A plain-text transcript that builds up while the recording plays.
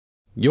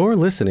You're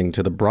listening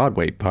to the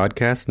Broadway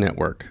Podcast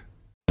Network.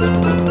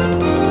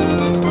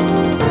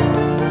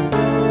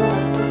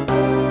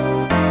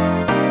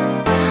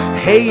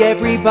 Hey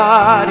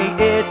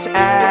everybody, it's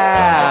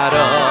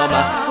Adam,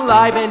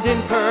 live and in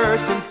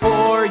person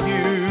for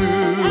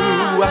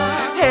you.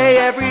 Hey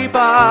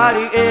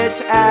everybody,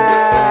 it's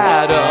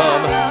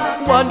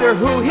Adam, wonder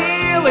who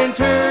he'll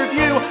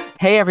interview.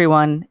 Hey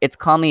everyone, it's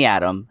Call Me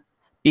Adam.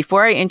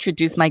 Before I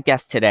introduce my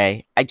guest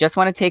today, I just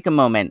want to take a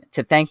moment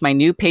to thank my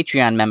new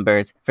Patreon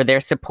members for their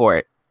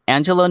support,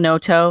 Angelo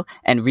Noto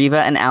and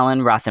Riva and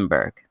Alan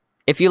Rothenberg.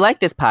 If you like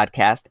this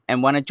podcast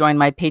and want to join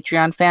my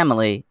Patreon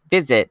family,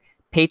 visit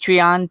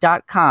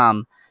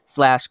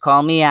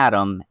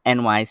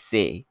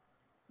patreon.com/callmeadamnyc.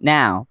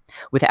 Now,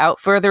 without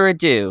further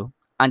ado,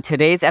 on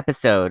today's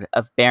episode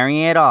of Bearing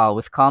It All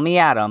with Call Me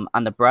Adam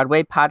on the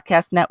Broadway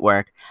Podcast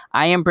Network,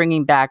 I am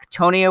bringing back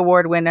Tony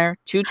Award winner,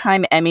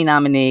 two-time Emmy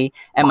nominee,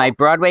 and my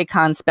Broadway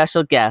Con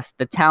special guest,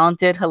 the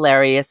talented,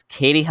 hilarious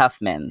Cady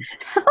Huffman.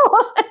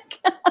 Oh my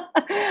God.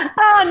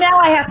 Oh, now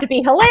I have to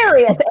be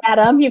hilarious,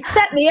 Adam. You've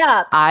set me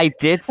up. I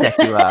did set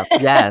you up.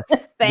 Yes.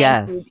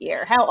 Thank you,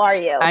 dear. How are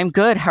you? I'm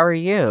good. How are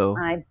you?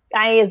 I'm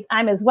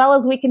as well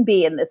as we can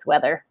be in this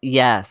weather.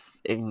 Yes.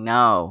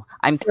 No.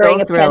 I'm during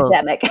so thrilled.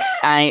 During a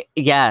pandemic.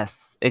 Yes,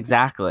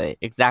 exactly.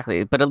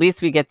 But at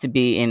least we get to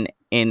be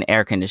in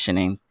air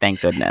conditioning.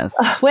 Thank goodness.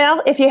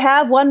 Well, if you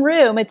have one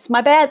room, it's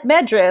my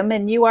bedroom,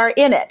 and you are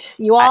in it.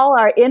 You all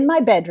are in my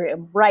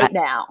bedroom right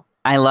now.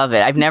 I love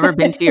it. I've never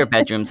been to your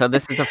bedroom, so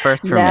this is a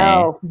first for me.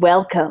 No,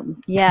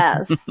 welcome.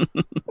 Yes.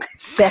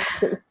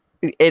 Sexy.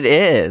 It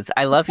is.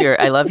 I love your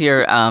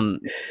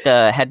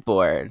the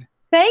headboard.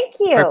 Thank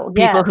you. For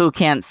people who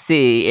can't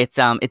see, it's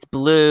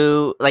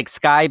blue, like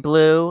sky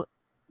blue,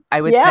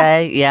 I would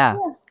say. Yeah.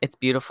 It's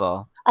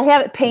beautiful. I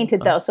have it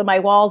painted though, so my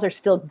walls are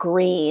still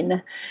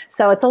green.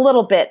 So it's a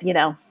little bit,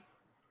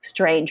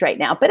 strange right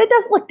now, but it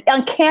does look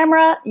on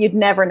camera. You'd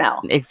never know.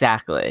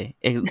 Exactly.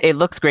 It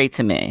looks great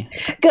to me.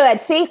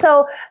 Good. See,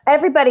 so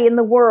everybody in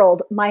the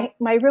world, my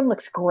room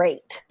looks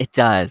great. It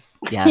does.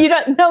 Yeah.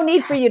 No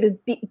need for you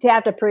to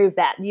have to prove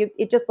that.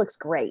 It just looks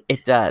great.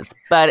 It does,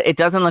 but it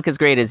doesn't look as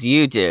great as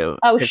you do.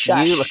 Oh,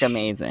 shush. You look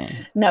amazing.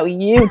 No,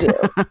 you do.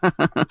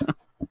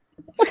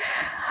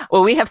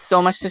 Well, we have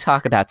so much to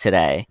talk about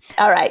today.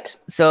 All right.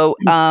 So,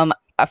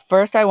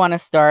 first, I want to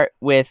start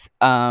with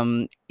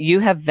you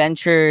have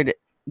ventured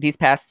these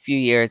past few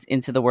years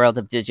into the world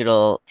of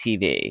digital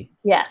TV.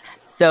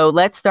 Yes. So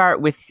let's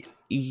start with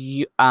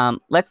your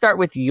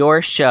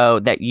show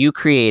that you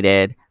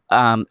created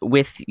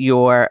with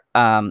your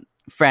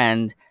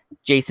friend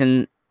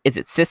Jason. Is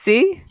it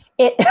Sissy?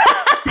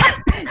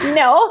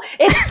 No,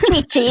 it's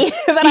Chi-Chi,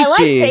 but I like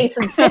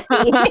Jason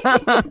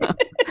Sissy.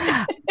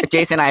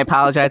 Jason, I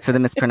apologize for the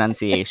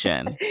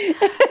mispronunciation.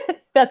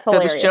 That's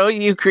hilarious. So the show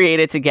you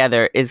created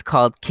together is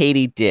called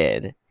Cady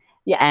Did.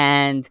 Yeah.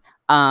 And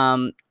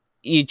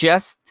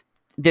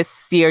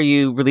this year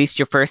you released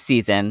your first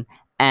season,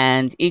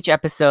 and each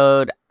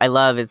episode I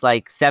love is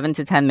like 7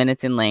 to 10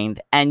 minutes in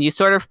length, and you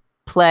sort of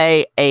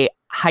play a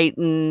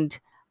heightened,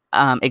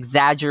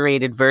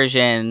 exaggerated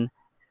version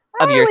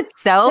of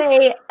yourself. I would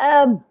say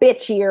a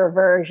bitchier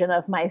version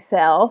of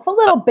myself, a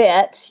little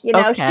bit.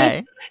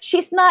 Okay.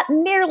 She's not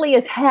nearly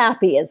as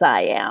happy as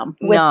I am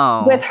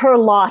with her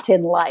lot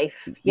in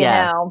life. You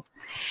know,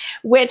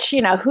 which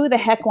who the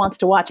heck wants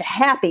to watch a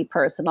happy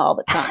person all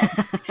the time?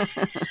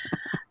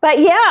 But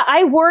yeah,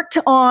 I worked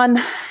on.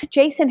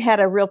 Jason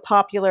had a real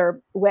popular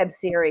web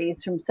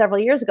series from several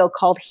years ago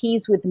called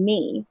 "He's With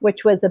Me,"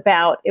 which was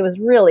about. It was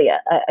really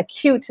a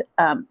cute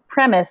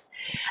premise: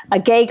 a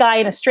gay guy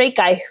and a straight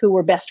guy who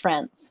were best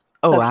friends.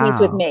 Oh, so wow. He's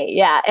With Me,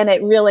 yeah, and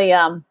it really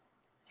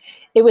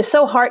it was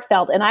so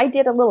heartfelt. And I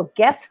did a little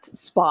guest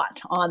spot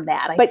on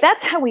that. But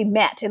that's how we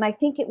met, and I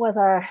think it was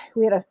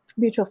we had a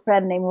mutual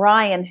friend named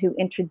Ryan who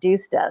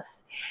introduced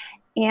us,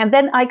 and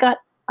then I got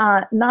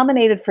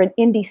nominated for an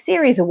Indie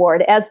Series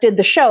Award, as did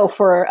the show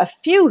for a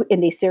few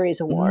Indie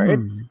Series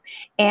Awards.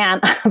 And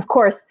of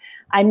course,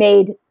 I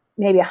made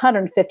maybe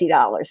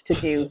 $150 to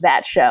do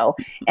that show.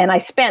 And I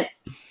spent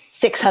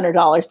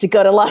 $600 to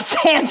go to Los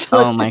Angeles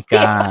to see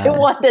if I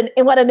won an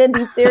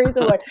Indie Series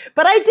Award.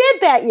 But I did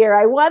that year.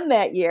 I won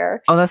that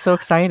year. Oh, that's so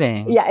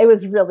exciting. Yeah, it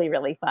was really,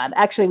 really fun.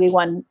 Actually,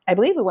 I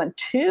believe we won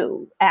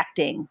 2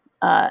 acting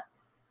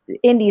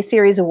Indie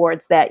Series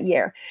Awards that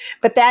year.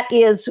 But that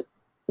is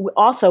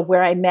also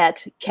where I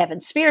met Kevin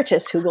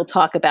Spiritus, who we'll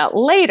talk about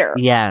later.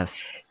 Yes.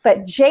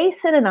 But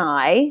Jason and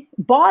I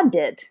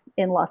bonded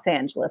in Los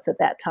Angeles at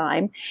that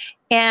time.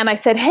 And I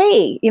said,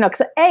 hey,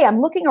 because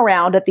I'm looking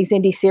around at these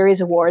Indie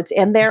Series Awards,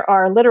 and there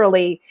are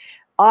literally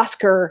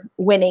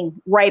Oscar-winning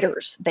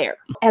writers there,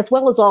 as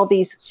well as all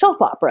these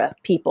soap opera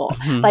people.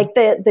 Mm-hmm. Like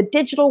the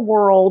digital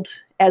world,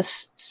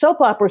 as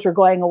soap operas were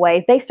going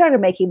away, they started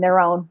making their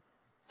own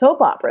soap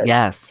operas.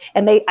 Yes.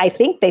 And I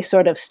think they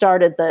sort of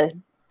started the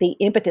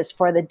impetus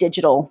for the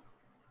digital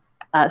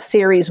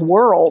series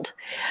world.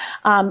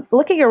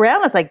 Looking around,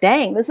 I was like,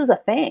 dang, this is a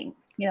thing.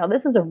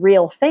 this is a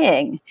real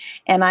thing.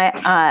 And I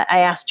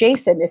asked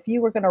Jason, if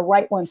you were going to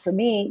write one for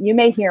me, you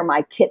may hear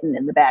my kitten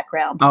in the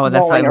background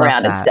rolling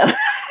around and stuff.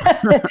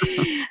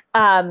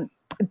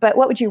 But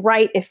what would you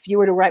write if you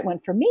were to write one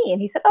for me?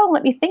 And he said, oh,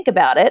 let me think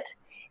about it.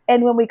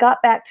 And when we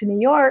got back to New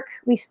York,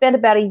 we spent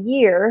about a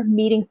year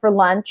meeting for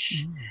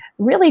lunch,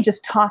 really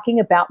just talking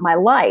about my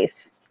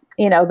life,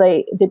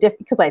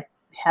 because I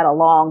had a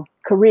long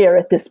career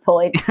at this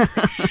point.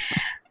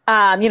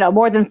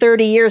 More than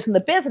 30 years in the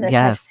business.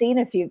 Yes. I've seen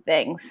a few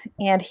things.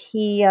 And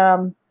he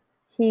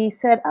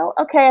said, oh,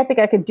 okay, I think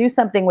I could do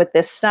something with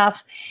this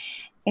stuff.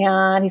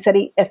 And he said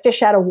a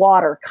fish out of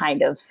water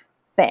kind of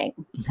thing.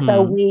 Mm-hmm.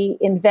 So we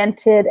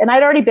invented, and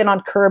I'd already been on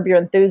Curb Your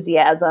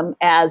Enthusiasm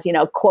as,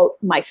 quote,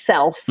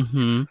 myself,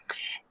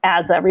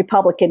 as a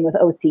Republican with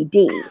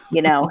OCD,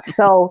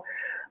 So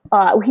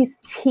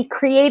he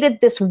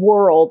created this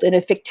world in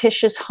a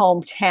fictitious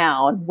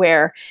hometown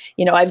where,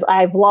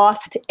 I've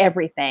lost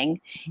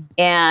everything,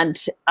 and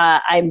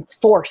I'm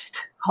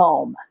forced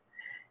home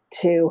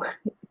to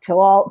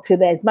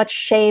as much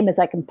shame as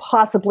I can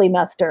possibly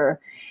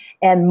muster,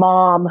 and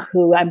mom,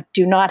 who I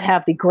do not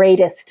have the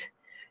greatest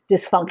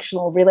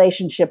dysfunctional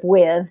relationship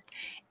with,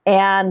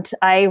 and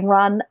I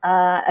run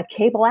a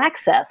cable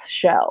access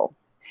show,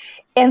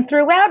 and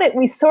throughout it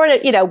we sort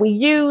of, we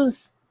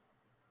use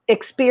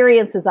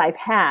experiences I've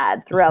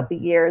had throughout the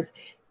years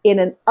in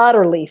an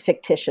utterly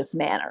fictitious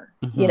manner,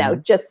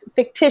 just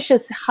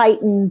fictitious,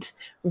 heightened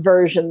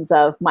versions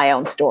of my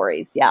own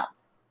stories. Yeah.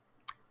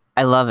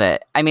 I love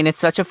it. I mean, it's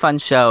such a fun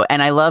show.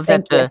 And I love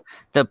that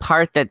the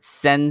part that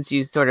sends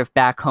you sort of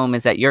back home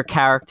is that your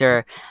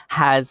character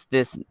has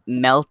this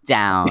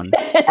meltdown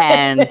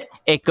and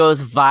it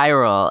goes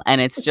viral.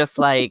 And it's just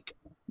like,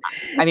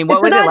 I mean,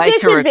 what was it like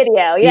to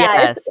video? Yeah.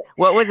 Yes.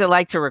 What was it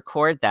like to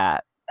record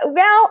that?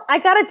 Well, I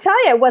got to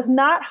tell you, it was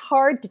not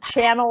hard to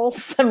channel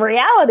some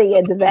reality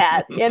into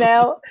that.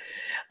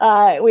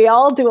 We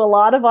all do a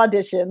lot of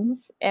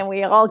auditions, and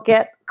we all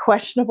get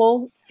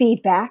questionable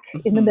feedback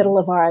in the middle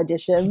of our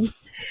auditions.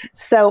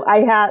 So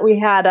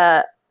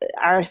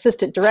our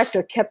assistant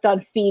director kept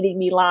on feeding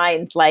me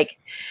lines like,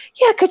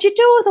 yeah, could you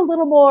do it with a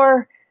little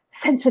more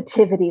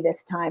sensitivity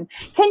this time?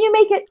 Can you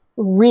make it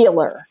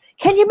realer?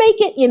 Can you make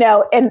it,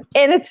 and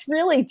it's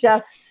really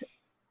just,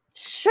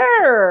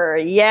 sure,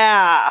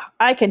 yeah,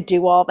 I can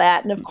do all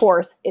that. And of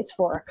course, it's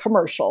for a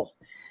commercial.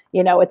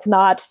 It's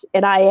not,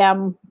 and I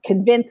am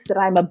convinced that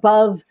I'm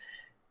above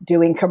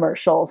doing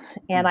commercials,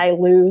 and I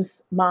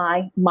lose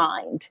my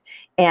mind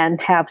and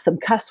have some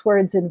cuss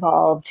words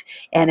involved,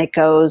 and it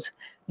goes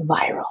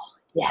viral.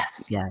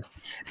 Yes. Yes.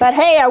 But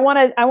hey, I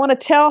want to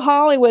tell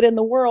Hollywood and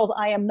the world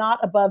I am not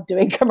above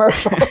doing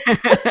commercials.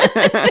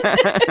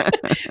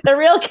 The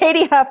real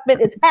Cady Huffman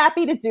is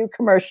happy to do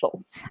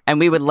commercials. And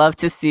we would love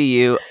to see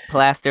you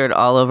plastered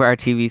all over our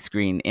TV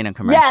screen in a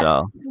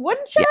commercial. Yes.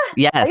 Wouldn't you?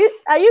 Yes.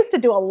 I used to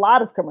do a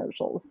lot of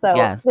commercials.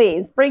 So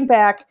Please bring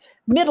back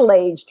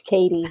middle-aged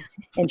Cady,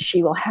 and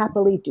she will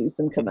happily do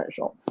some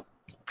commercials.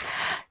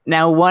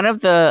 Now, one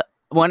of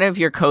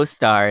your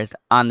co-stars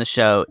on the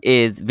show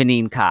is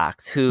Vanine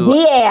Cox,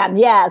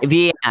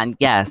 Vianne,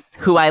 yes,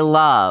 who I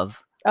love.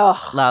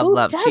 Oh,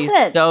 love. Doesn't? She's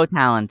so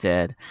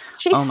talented.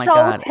 She's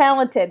so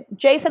talented.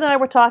 Jason and I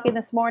were talking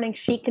this morning.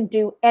 She can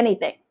do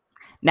anything.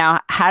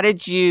 Now, how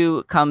did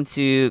you come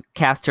to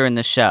cast her in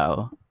the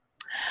show?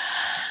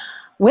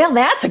 Well,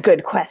 that's a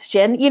good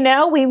question.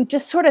 We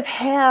just sort of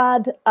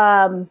had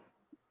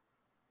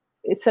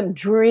some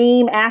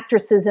dream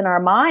actresses in our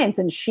minds,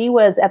 and she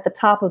was at the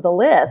top of the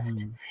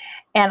list.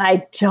 And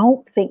I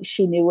don't think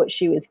she knew what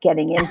she was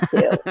getting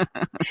into.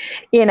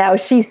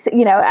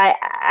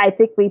 I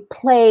think we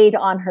played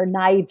on her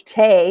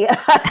naivete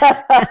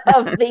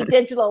of the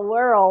digital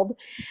world,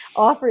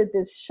 offered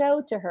this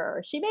show to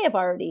her. She may have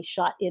already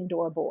shot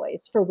Indoor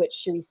Boys, for which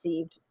she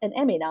received an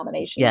Emmy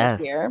nomination this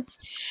year.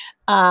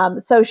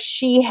 So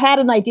she had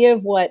an idea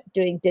of what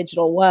doing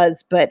digital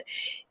was, but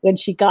when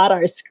she got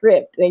our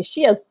script,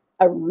 she has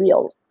a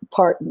real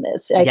part in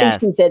this. I think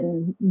she's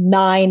in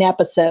 9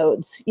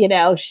 episodes.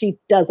 She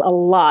does a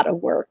lot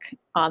of work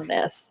on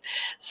this.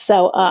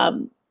 So,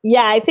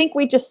 I think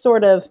we just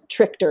sort of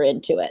tricked her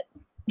into it.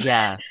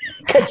 Yeah.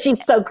 Because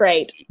she's so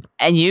great.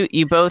 And you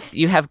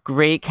have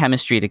great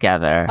chemistry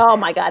together. Oh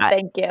my God,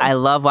 thank you. I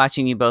love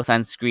watching you both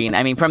on screen.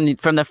 I mean, from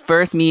the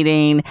first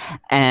meeting,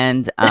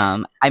 and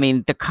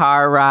the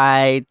car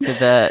ride to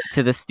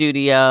the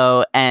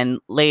studio, and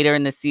later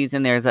in the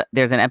season there's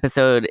an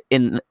episode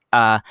in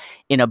a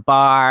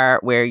bar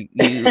where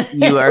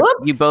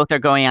you both are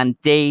going on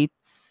dates.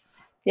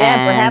 Yeah,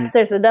 and perhaps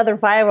there's another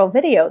viral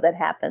video that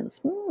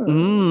happens.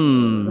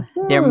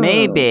 There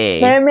may be.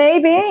 There may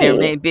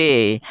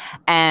be.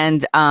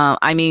 And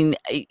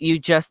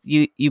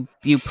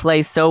you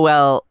play so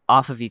well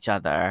off of each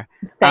other.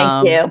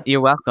 Thank you.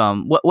 You're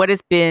welcome. What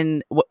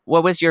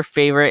was your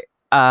favorite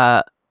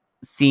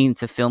scene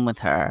to film with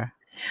her?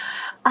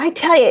 I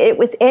tell you, it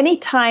was any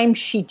time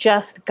she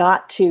just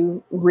got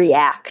to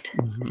react.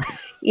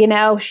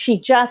 Mm-hmm. She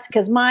just,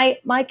 because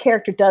my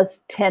character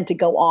does tend to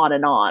go on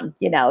and on,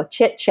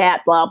 chit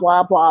chat, blah,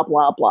 blah, blah,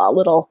 blah, blah,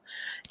 little,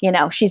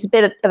 she's a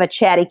bit of a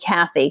chatty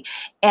Cathy.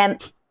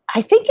 And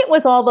I think it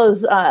was all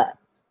those,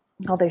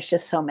 there's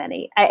just so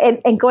many.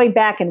 And going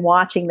back and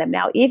watching them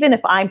now, even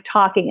if I'm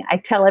talking, I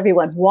tell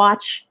everyone,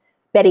 watch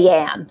Betty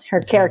Ann. Her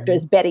character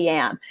is Betty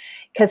Ann,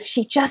 because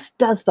she just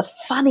does the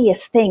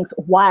funniest things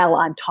while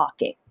I'm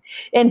talking.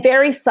 And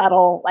very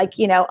subtle, like,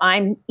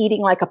 I'm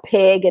eating like a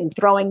pig and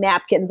throwing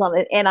napkins on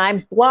it, and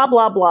I'm blah,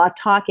 blah, blah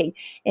talking.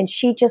 And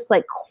she just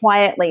like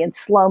quietly in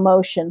slow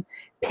motion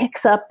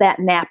picks up that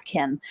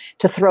napkin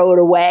to throw it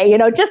away,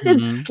 just in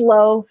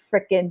slow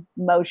freaking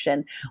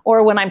motion.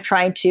 Or when I'm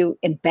trying to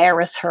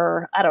embarrass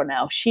her, I don't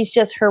know.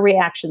 Her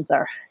reactions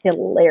are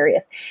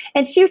hilarious.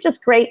 And she was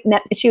just great.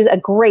 She was a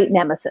great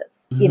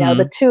nemesis.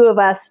 The two of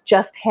us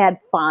just had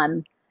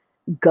fun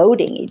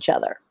goading each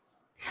other.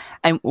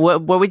 And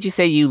what would you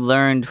say you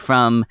learned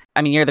from,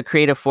 you're the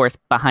creative force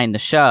behind the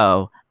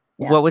show.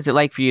 Yeah. What was it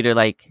like for you to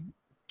like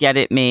get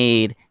it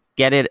made,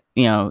 get it,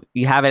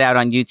 you have it out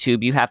on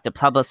YouTube, you have to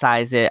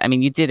publicize it.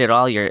 You did it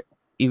all did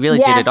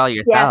it all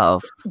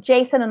yourself. Yes.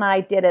 Jason and I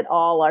did it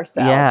all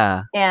ourselves.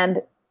 Yeah.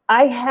 And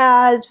I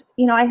have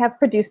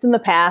produced in the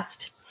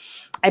past.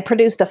 I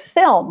produced a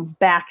film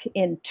back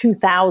in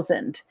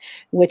 2000,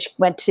 which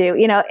went to,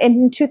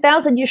 in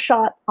 2000 you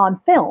shot on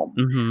film.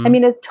 Mm-hmm.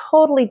 A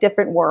totally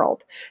different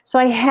world. So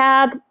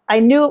I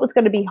knew it was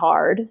going to be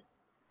hard.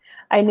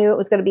 I knew it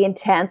was going to be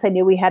intense. I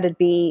knew we had to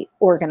be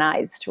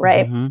organized,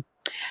 right? Mm-hmm.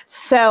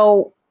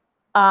 So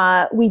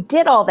we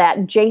did all that.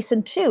 And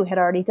Jason, too, had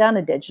already done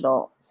a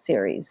digital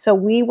series. So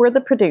we were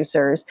the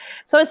producers.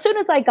 So as soon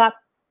as I got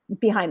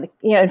behind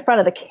in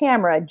front of the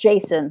camera,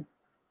 Jason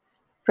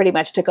pretty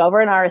much took over,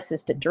 and our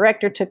assistant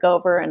director took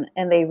over,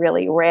 and they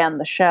really ran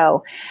the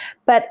show.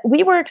 But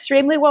we were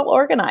extremely well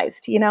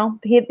organized.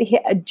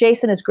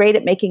 Jason is great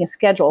at making a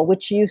schedule,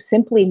 which you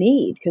simply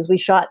need, because we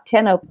shot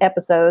 10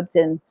 episodes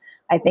in,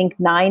 I think,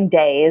 9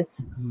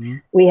 days. Mm-hmm.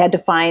 We had to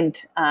find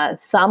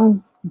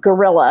some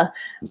guerrilla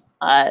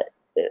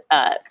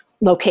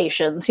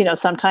locations.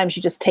 Sometimes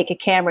you just take a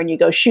camera and you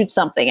go shoot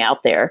something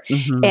out there.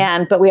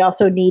 Mm-hmm. But we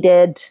also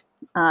needed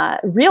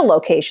real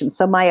locations.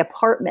 So my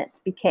apartment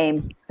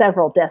became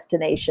several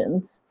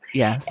destinations,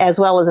 yes, as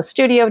well as a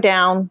studio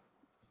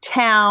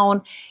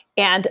downtown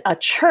and a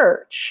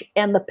church.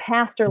 And the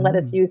pastor let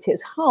us use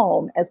his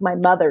home as my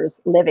mother's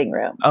living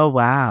room. Oh,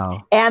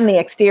 wow. And the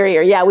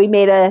exterior. Yeah, we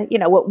made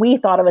what we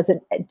thought of as a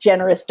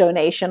generous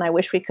donation. I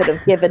wish we could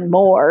have given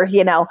more,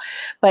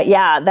 But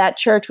yeah, that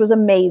church was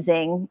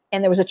amazing.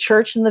 And there was a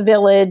church in the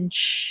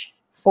village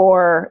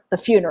for the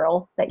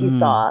funeral that you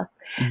saw.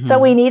 Mm-hmm. So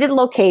we needed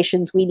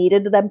locations. We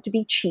needed them to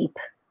be cheap.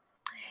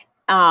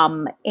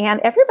 And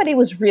everybody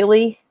was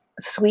really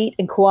sweet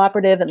and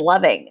cooperative and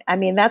loving.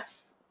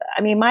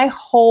 My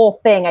whole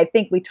thing, I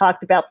think we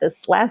talked about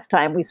this last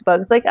time we spoke.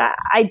 It's like,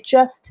 I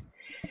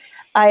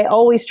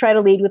always try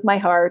to lead with my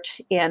heart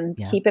and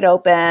keep it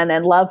open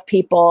and love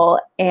people.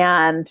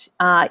 And,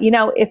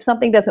 if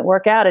something doesn't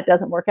work out, it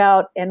doesn't work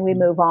out, and we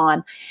move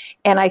on.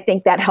 And I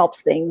think that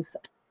helps things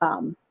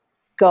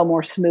go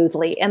more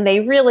smoothly. And they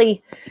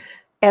really,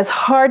 as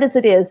hard as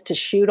it is to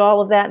shoot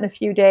all of that in a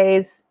few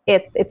days,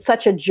 it's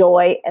such a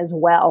joy as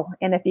well.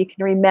 And if you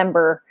can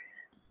remember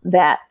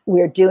that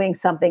we're doing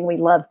something we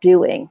love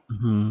doing,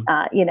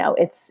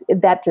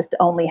 that just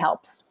only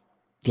helps.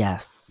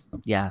 Yes.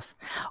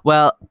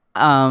 Well,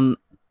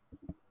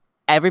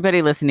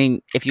 everybody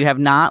listening, if you have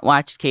not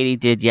watched Cady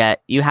Did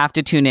yet, you have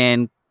to tune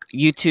in,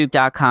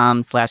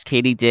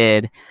 youtube.com/Cady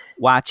Did.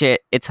 Watch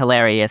it. It's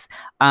hilarious.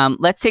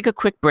 Let's take a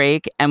quick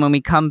break. And when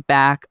we come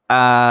back,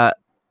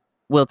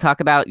 we'll talk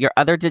about your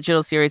other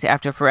digital series,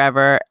 After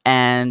Forever.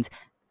 And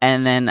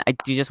then I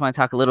do just want to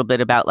talk a little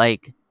bit about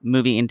like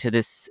moving into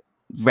this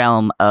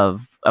realm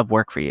of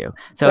work for you.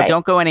 So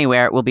Don't go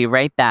anywhere. We'll be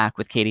right back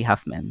with Cady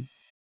Huffman.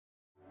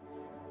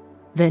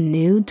 The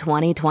new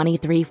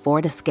 2023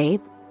 Ford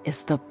Escape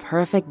is the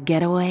perfect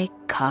getaway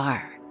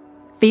car.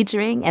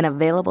 Featuring an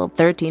available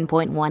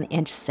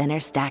 13.1-inch center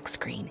stack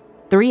screen,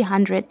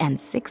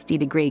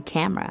 360-degree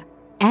camera,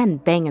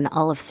 and Bang &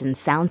 Olufsen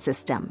sound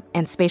system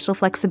and spatial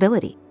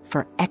flexibility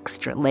for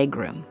extra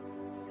legroom.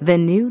 The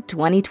new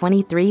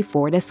 2023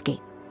 Ford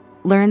Escape.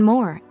 Learn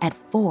more at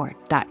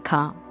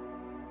Ford.com.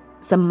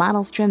 Some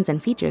models, trims,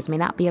 and features may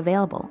not be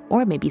available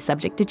or may be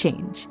subject to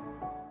change.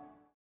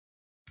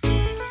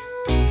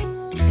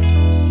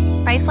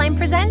 Priceline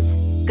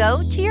presents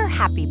Go to Your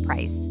Happy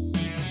Price.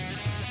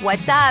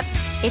 What's up?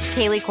 It's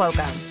Kaylee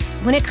Cuoco.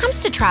 When it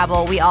comes to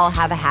travel, we all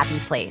have a happy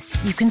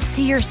place. You can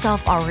see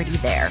yourself already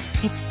there.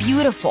 It's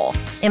beautiful.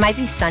 It might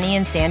be sunny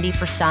and sandy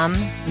for some,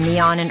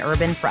 neon and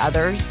urban for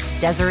others,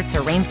 deserts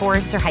or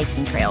rainforests or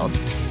hiking trails.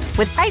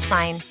 With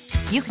Priceline,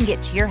 you can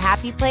get to your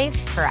happy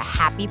place for a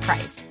happy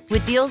price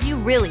with deals you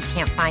really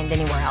can't find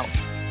anywhere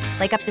else.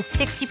 Like up to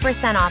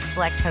 60% off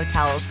select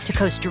hotels to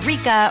Costa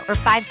Rica or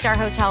 5-star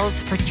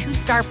hotels for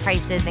 2-star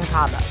prices in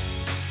Cabo.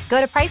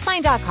 Go to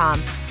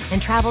Priceline.com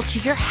and travel to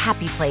your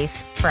happy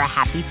place for a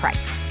happy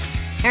price.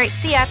 All right,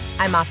 see ya.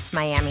 I'm off to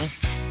Miami.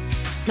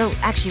 No,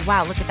 actually,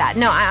 wow, look at that.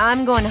 No,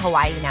 I'm going to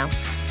Hawaii now.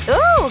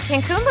 Ooh,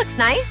 Cancun looks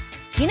nice.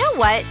 You know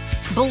what?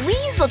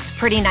 Belize looks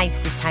pretty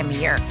nice this time of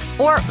year.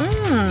 Or,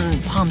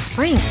 Palm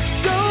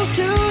Springs. Go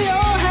to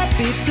your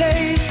happy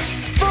place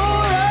for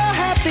a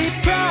happy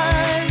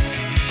price.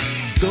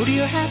 Go to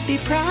your happy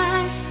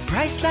price,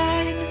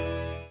 Priceline.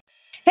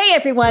 Hey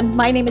everyone,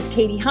 my name is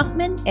Cady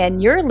Huffman,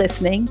 and you're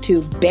listening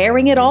to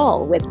Bearing It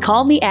All with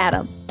Call Me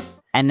Adam.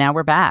 And now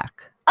we're back.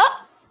 Oh,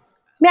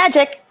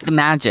 magic. The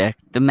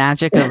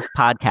magic of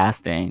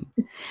podcasting.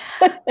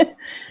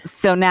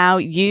 So now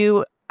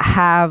you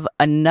have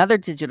another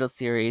digital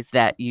series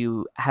that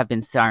you have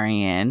been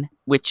starring in,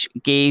 which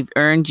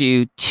earned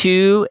you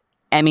 2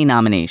 Emmy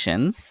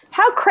nominations.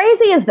 How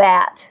crazy is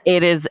that?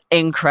 It is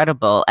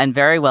incredible and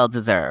very well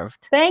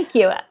deserved. Thank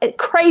you.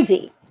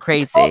 Crazy.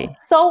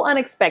 So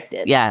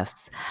unexpected. Yes.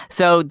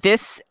 So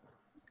this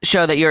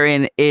show that you're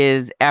in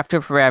is After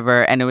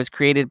Forever, and it was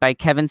created by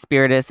Kevin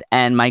Spiritus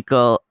and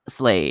Michael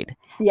Slade.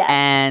 Yes.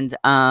 And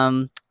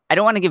I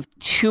don't want to give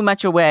too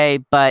much away,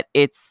 but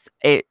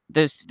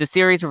the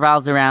series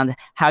revolves around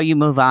how you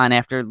move on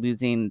after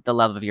losing the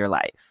love of your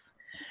life.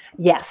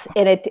 Yes,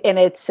 and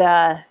it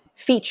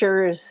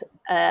features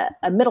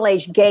a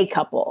middle-aged gay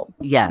couple.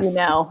 Yes.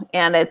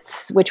 And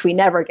which we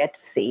never get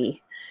to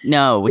see.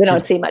 No, we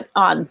don't see much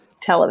on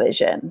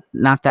television.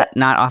 Not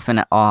often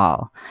at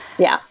all.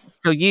 Yeah.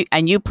 So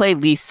you play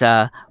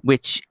Lisa,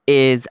 which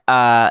is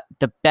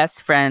the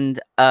best friend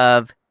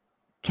of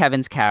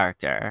Kevin's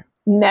character.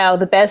 No,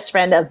 the best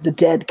friend of the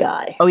dead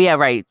guy. Oh yeah,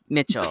 right,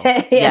 Mitchell.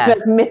 Yes,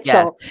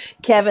 Mitchell, yes.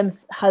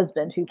 Kevin's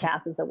husband who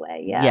passes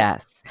away. Yes.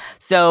 Yes.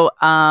 So,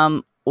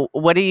 how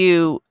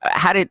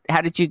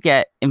did you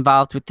get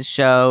involved with the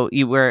show?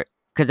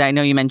 Because I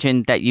know you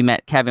mentioned that you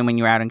met Kevin when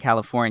you were out in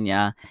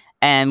California.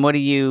 And what do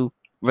you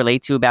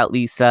relate to about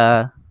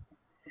Lisa?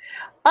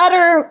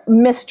 Utter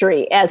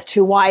mystery as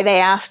to why they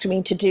asked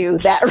me to do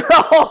that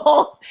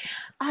role.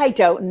 I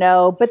don't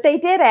know, but they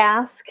did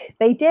ask.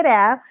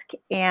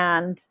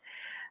 And,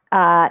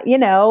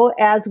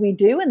 as we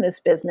do in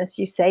this business,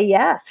 you say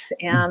yes.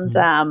 And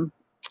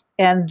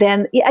and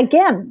then,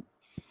 again,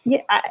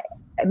 I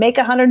make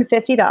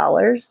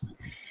 $150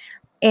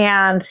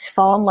 and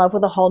fall in love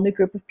with a whole new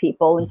group of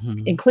people,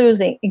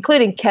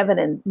 including Kevin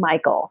and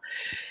Michael,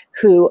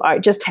 who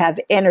just have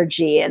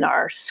energy and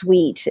are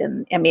sweet.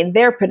 And I mean,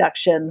 their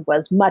production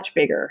was much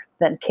bigger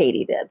than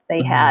Cady did.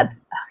 They had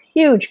a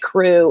huge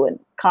crew and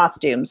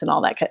costumes and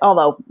all that.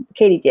 Although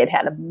Cady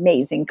had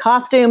amazing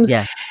costumes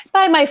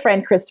by my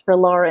friend Christopher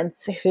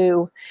Lawrence,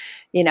 who,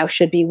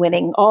 should be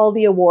winning all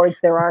the awards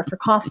there are for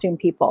costume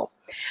people.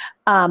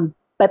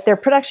 But their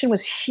production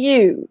was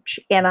huge.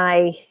 And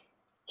I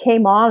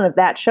came on of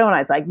that show and I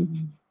was like,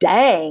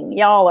 dang,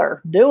 y'all are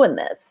doing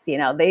this.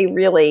 They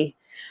really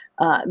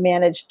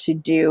managed to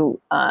do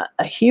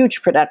a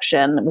huge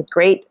production with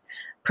great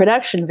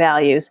production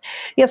values.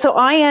 Yeah, so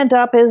I end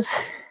up as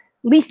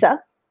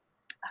Lisa,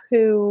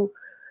 who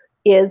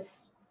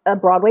is a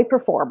Broadway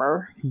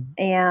performer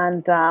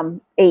and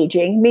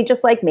aging,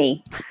 just like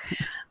me,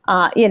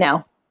 but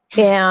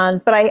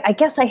I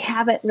guess I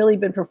haven't really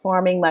been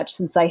performing much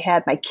since I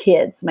had my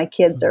kids. My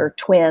kids are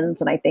twins,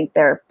 and I think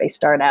they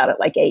start out at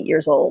like 8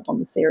 years old on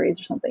the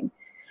series or something.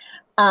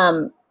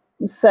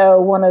 So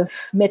one of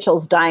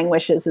Mitchell's dying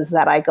wishes is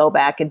that I go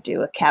back and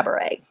do a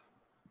cabaret.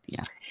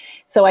 Yeah.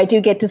 So I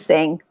do get to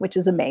sing, which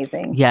is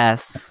amazing.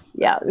 Yes.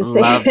 Yeah.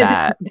 Love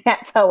that.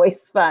 That's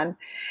always fun.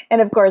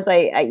 And of course,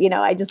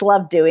 I just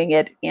love doing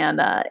it.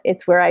 And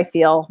it's where I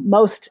feel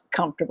most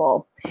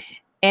comfortable.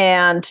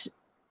 And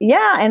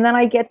and then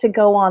I get to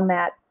go on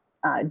that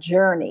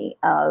journey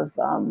of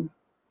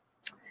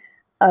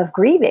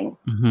grieving,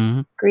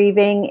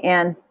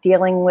 and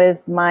dealing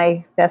with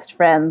my best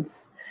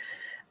friend's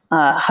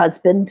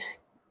husband,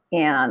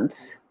 and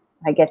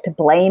I get to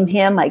blame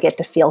him. I get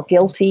to feel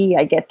guilty.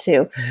 I get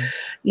to,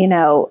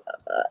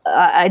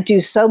 I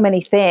do so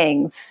many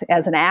things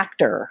as an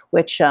actor,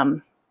 which,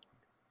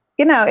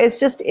 it's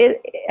just,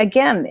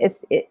 it's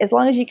as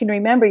long as you can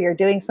remember you're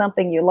doing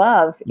something you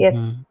love,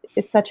 it's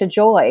such a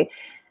joy.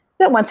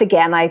 But once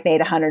again, I made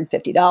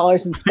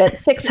 $150 and spent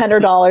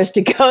 $600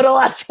 to go to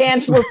Los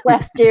Angeles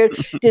last year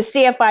to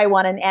see if I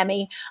won an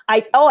Emmy.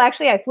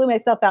 Actually, I flew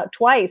myself out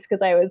twice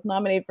because I was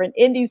nominated for an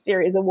Indie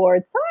Series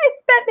Award. So I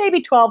spent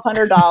maybe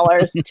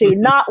 $1,200 to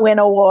not win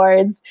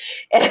awards.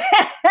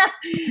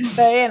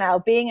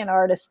 But, being an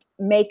artist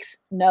makes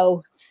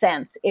no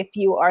sense if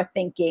you are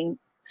thinking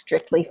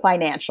strictly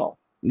financial.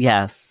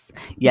 Yes.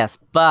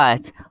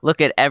 But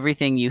look at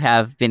everything you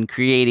have been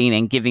creating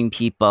and giving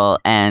people,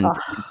 and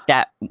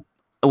that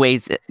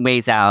weighs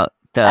out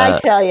the I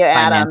tell you,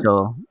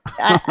 financial.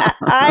 Adam,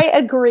 I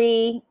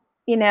agree.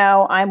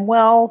 I'm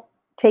well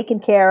taken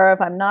care of.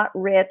 I'm not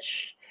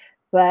rich,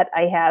 but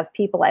I have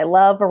people I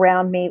love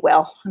around me.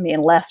 Well,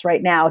 less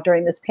right now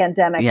during this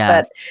pandemic,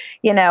 but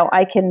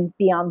I can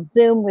be on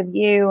Zoom with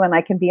you, and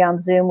I can be on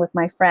Zoom with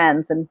my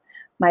friends, and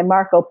my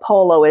Marco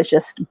Polo is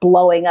just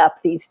blowing up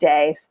these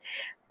days.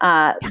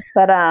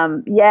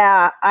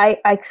 Yeah,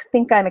 I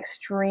think I'm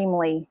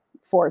extremely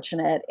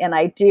fortunate. And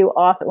I do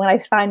often, when I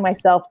find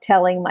myself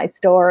telling my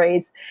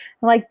stories,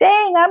 I'm like,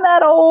 dang, I'm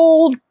that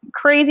old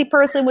crazy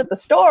person with the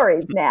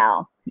stories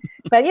now.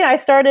 But, I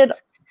started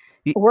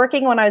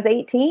working when I was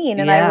 18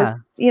 and I Yeah.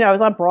 was, I was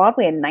on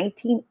Broadway in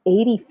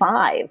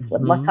 1985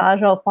 with La Mhm.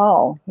 Cage aux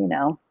Folles,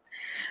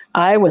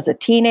 I was a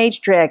teenage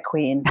drag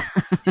queen.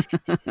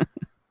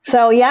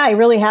 So yeah, I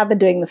really have been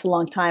doing this a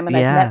long time, and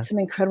I've Yeah. met some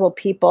incredible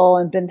people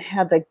and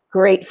had the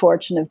great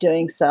fortune of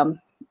doing some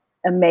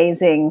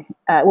amazing,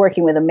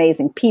 working with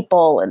amazing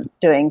people and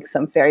doing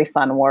some very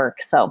fun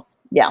work. So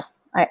yeah,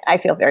 I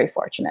feel very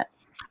fortunate.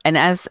 And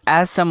as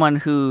someone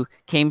who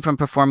came from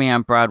performing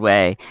on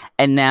Broadway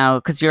and now,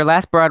 because your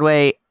last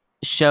Broadway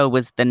show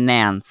was The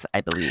Nance,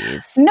 I believe.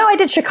 No, I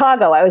did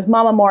Chicago. I was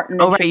Mama Morton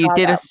in Oh, right, Chicago.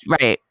 you did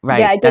right,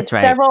 Yeah, I did that's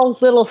right. several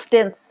little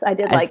stints. I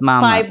did As like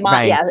Mama, 5 months.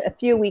 right. Yeah, a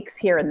few weeks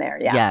here and there.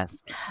 Yeah. Yes.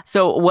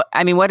 So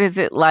what is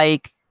it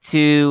like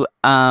to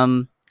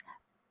now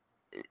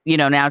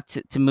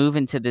to move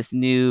into this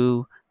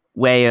new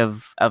way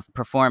of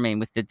performing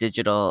with the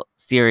digital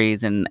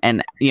series and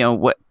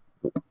what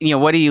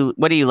do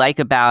you like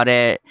about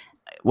it?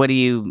 What do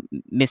you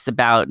miss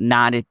about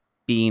not it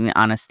being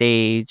on a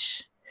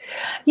stage?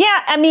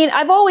 Yeah, I mean,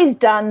 I've always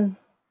done,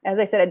 as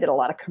I said, I did a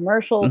lot of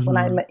commercials when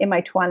I'm in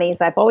my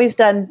 20s. I've always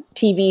done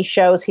TV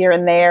shows here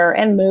and there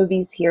and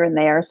movies here and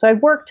there. So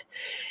I've worked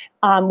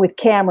with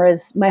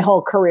cameras my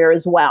whole career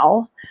as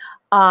well.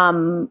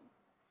 And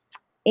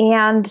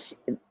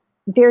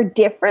they're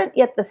different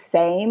yet the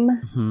same.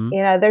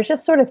 There's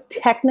just sort of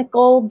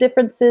technical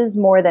differences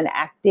more than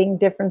acting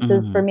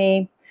differences for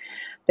me.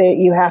 That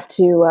you have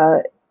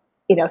to,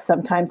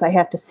 sometimes I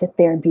have to sit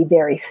there and be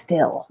very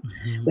still,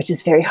 which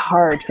is very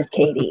hard for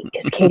Cady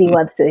because Cady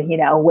wants to,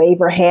 wave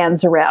her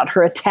hands around.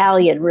 Her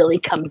Italian really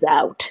comes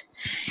out.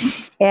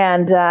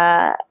 And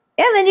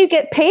then you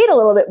get paid a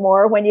little bit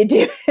more when you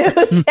do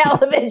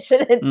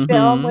television and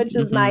film, which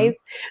is nice.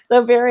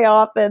 So very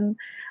often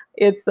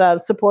it's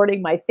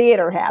supporting my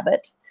theater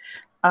habit.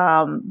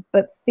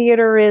 But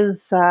theater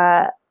is,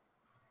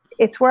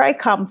 it's where I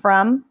come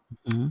from.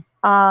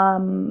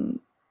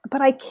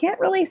 But I can't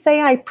really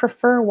say I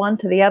prefer one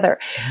to the other.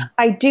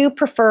 I do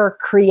prefer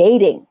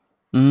creating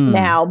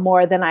now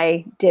more than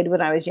I did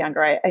when I was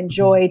younger. I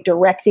enjoy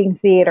directing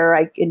theater.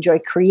 I enjoy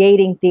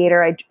creating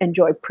theater. I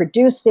enjoy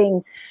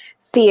producing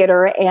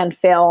theater and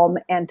film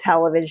and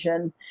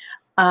television.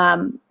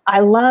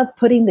 I love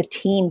putting the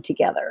team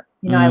together.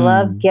 I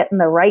love getting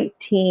the right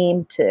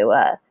team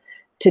to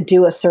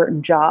do a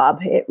certain job.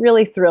 It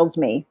really thrills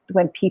me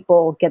when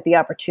people get the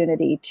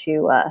opportunity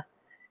to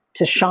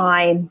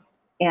shine.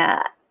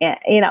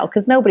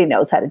 Because nobody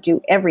knows how to do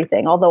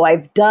everything. Although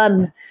I've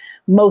done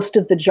most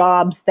of the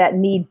jobs that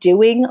need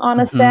doing on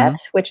a set,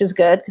 which is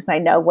good because I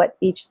know what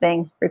each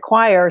thing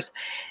requires.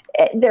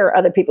 There are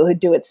other people who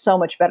do it so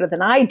much better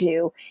than I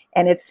do,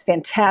 and it's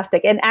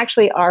fantastic. And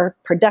actually, our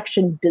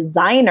production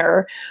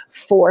designer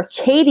for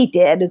Cady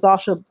is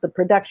also the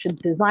production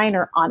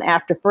designer on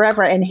After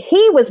Forever, and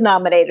he was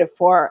nominated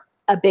for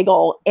a big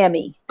old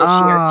Emmy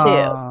this year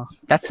too.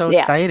 That's so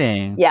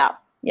exciting. Yeah.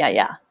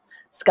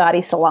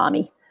 Scotty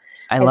Salami.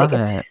 I love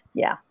it.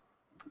 Yeah.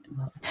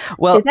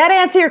 Well, did that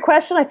answer your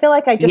question? I feel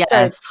like I just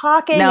started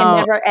talking and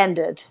never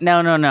ended.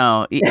 No.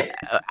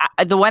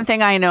 The one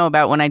thing I know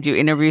about when I do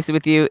interviews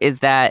with you is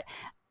that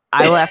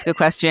I will ask a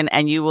question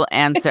and you will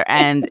answer,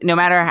 and no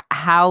matter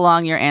how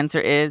long your answer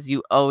is,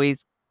 you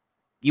always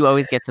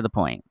get to the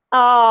point.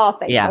 Oh,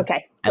 thank you.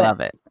 Okay. Good.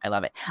 I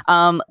love it.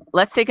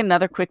 Let's take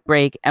another quick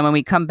break, and when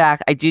we come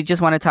back, I do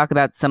just want to talk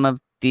about some of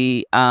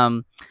the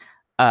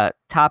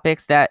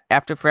topics that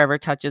After Forever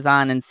touches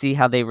on and see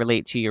how they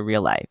relate to your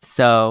real life.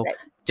 So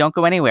don't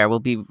go anywhere. We'll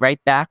be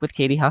right back with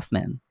Cady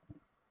Huffman.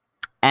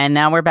 And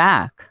now we're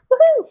back.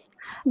 Woohoo!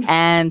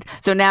 And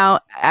so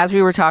now, as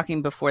we were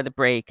talking before the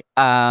break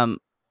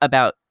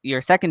about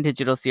your second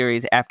digital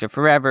series, After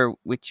Forever,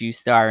 which you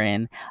star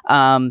in,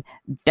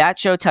 that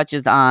show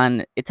touches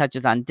on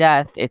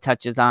death. It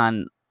touches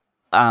on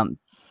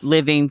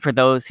living for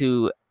those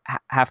who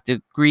have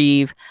to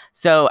grieve.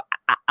 So,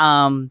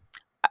 I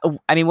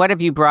mean, what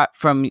have you brought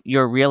from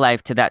your real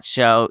life to that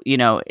show?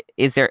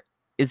 Is there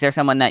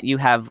someone that you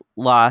have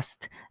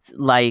lost,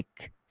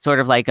 like sort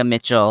of like a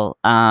Mitchell,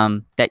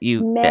 that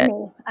you? Many.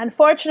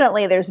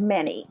 Unfortunately, there's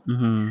many.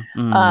 I'm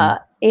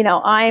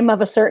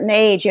of a certain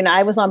age.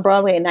 I was on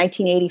Broadway in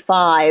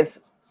 1985,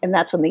 and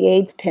that's when the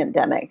AIDS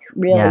pandemic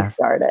really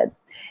started.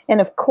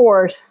 And of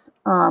course,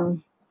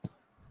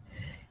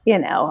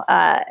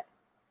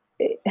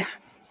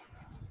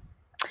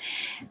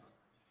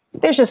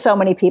 there's just so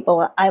many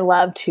people I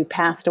loved who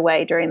passed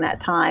away during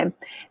that time,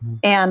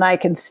 and I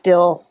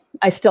still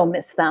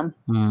miss them.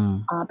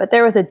 But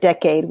there was a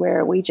decade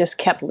where we just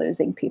kept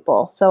losing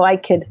people. So I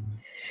could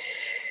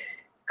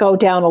go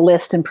down a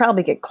list and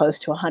probably get close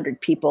to 100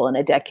 people in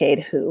a decade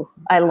who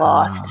I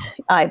lost,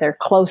 either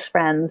close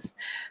friends,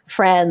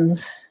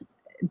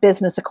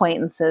 business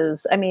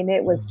acquaintances. I mean,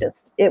 it was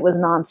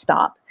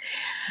nonstop.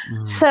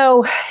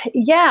 So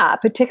yeah,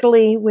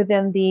 particularly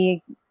within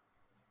the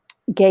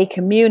gay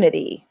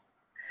community,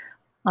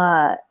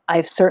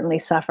 I've certainly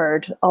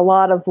suffered a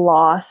lot of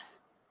loss.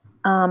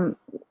 And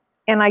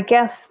I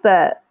guess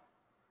the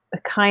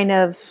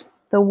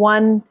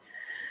one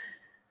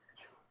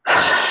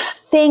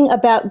thing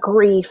about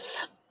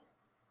grief,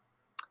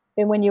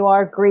 and when you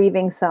are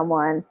grieving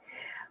someone,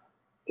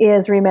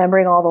 is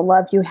remembering all the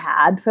love you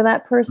had for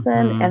that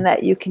person and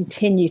that you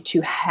continue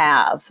to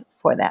have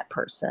for that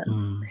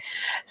person.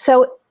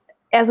 So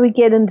as we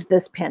get into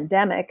this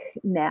pandemic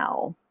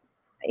now,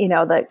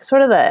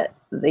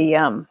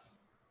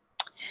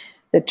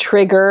 the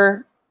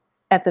trigger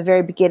at the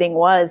very beginning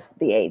was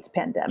the AIDS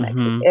pandemic.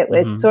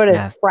 It sort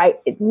of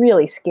it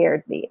really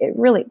scared me. It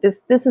really,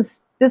 this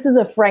is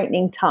a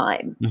frightening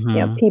time.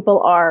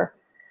 People are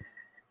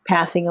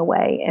passing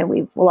away, and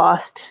we've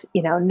lost,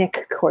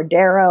 Nick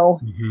Cordero,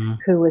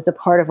 who was a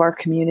part of our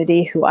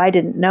community, who I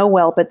didn't know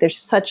well, but there's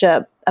such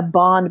a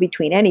bond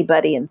between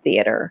anybody in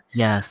theater.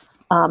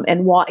 Yes.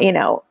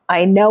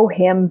 I know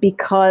him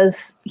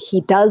because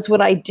he does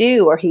what I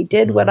do, or he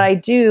did what I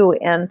do.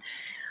 And,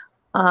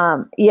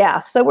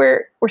 so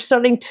we're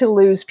starting to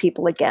lose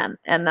people again.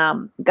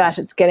 And, gosh,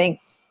 it's getting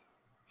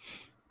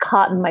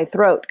caught in my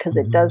throat because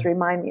it does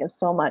remind me of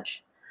so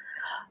much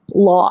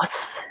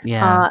loss.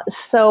 Yeah.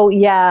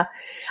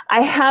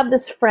 I have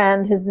this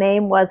friend, his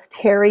name was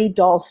Terry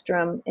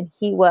Dahlstrom, and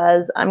he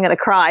was, I'm going to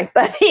cry,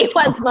 but he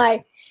was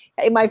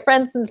my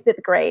friend since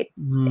 5th grade.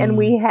 And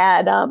we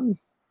had,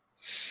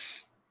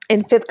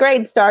 in 5th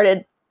grade,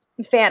 started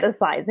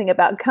fantasizing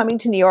about coming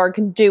to New York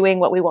and doing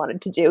what we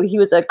wanted to do. He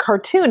was a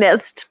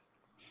cartoonist,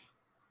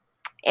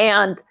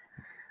 and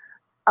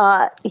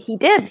he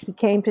did. He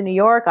came to New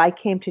York. I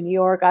came to New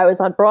York. I was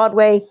on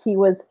Broadway. He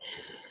was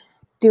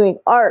doing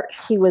art.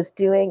 He was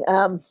doing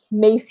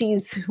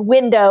Macy's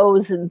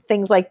windows and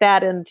things like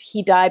that. And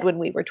he died when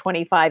we were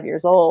 25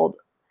 years old.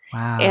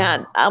 Wow.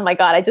 And oh my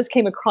God, I just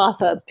came across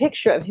a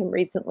picture of him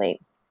recently.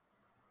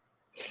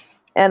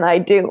 And I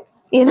do,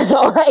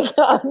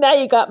 now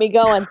you got me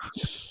going.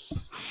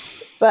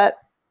 But,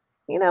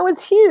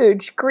 it's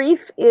huge.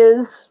 Grief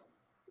is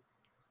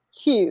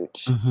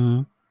huge.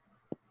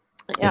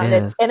 It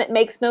is. And it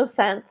makes no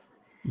sense.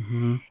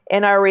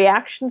 And our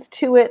reactions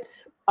to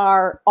it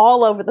are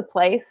all over the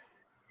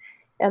place.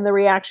 And the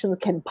reactions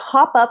can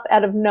pop up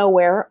out of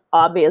nowhere,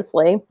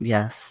 obviously.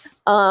 Yes.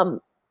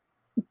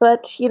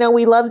 But,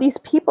 we love these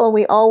people, and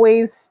we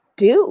always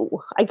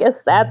do. I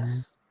guess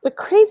that's the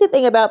crazy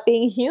thing about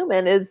being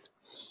human, is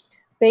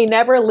they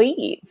never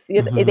leave.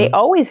 They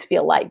always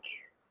feel like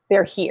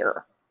they're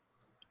here.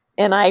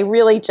 And I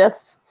really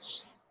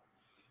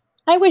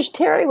I wish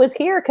Terry was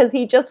here, because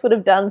he just would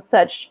have done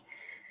such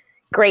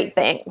great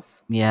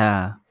things.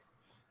 Yeah.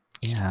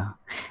 Yeah.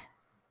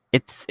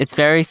 It's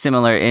very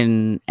similar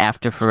in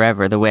After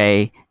Forever, the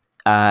way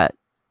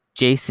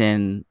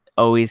Jason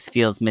always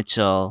feels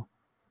Mitchell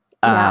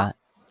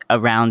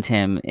around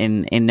him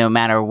in no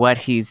matter what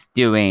he's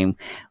doing,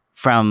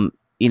 from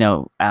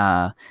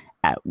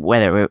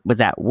whether it was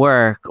at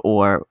work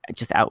or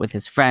just out with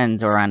his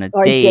friends or on a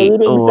or date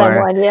dating or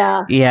someone.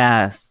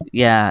 Yes.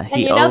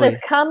 And this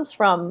comes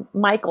from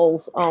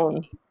Michael's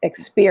own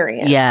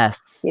experience. Yes.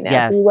 He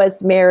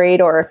was married,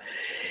 or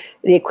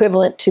the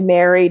equivalent to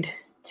married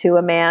to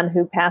a man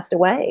who passed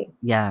away.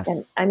 Yes.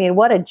 And I mean,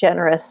 what a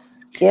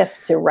generous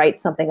gift to write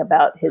something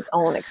about his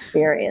own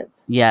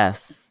experience.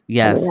 Yes.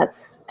 I mean,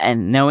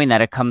 and knowing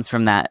that it comes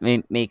from that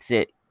makes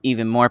it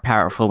even more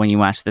powerful when you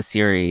watch the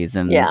series,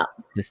 and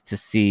just to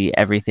see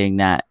everything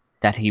that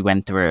he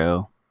went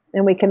through.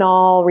 And we can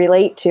all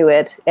relate to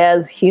it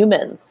as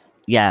humans.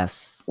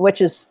 Yes. Which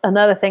is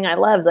another thing I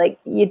love. Like,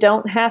 you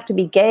don't have to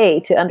be gay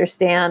to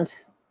understand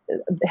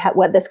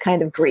what this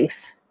kind of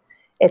grief.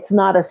 It's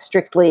not a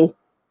strictly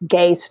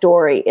gay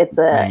story. It's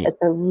a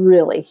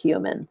really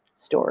human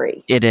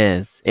story. It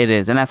is.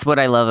 And that's what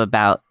I love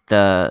about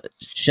the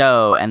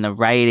show and the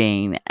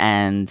writing,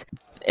 and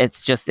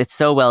it's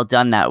so well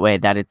done that way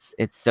that it's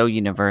so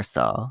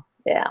universal.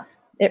 Yeah,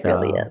 it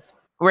really is.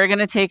 We're going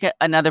to take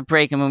another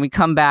break, and when we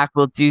come back,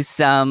 we'll do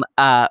some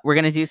we're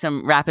going to do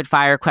some rapid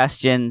fire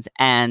questions,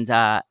 and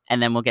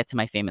then we'll get to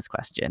my famous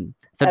question.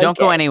 So don't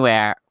go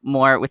anywhere.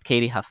 More with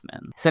Cady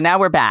Huffman. So now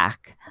we're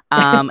back.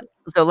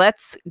 So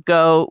let's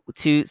go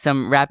to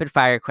some rapid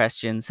fire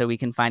questions so we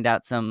can find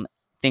out some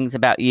things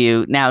about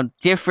you. Now,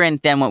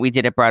 different than what we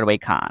did at Broadway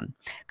Con.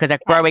 Because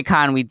at Broadway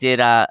Con, we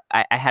did, I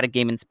had a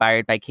game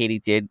inspired by Cady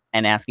did,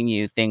 and asking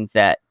you things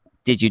that,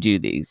 did you do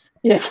these?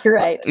 Yeah, you're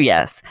right.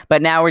 Yes.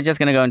 But now we're just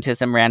going to go into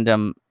some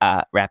random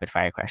rapid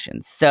fire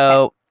questions.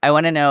 So I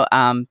want to know,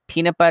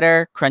 peanut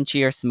butter,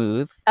 crunchy or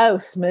smooth? Oh,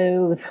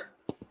 smooth.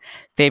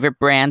 Favorite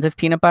brand of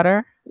peanut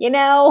butter?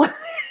 I'm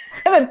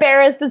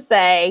embarrassed to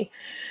say,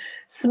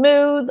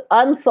 smooth,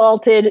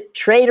 unsalted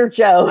Trader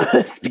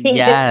Joe's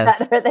peanut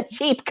butter, the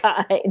cheap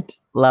kind.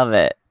 Love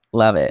it.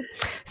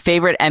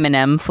 Favorite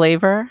M&M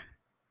flavor?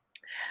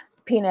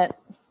 Peanut.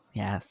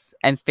 Yes.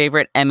 And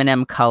favorite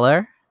M&M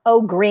color?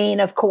 Oh,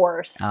 green, of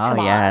course. Oh,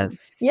 come yes.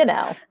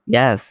 on.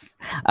 Yes.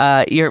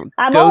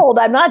 I'm old.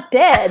 I'm not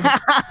dead.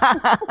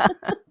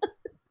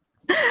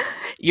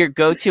 Your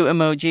go-to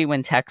emoji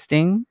when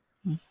texting?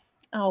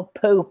 Oh,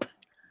 poop.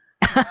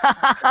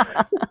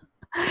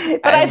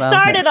 But I I've love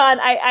started it. on,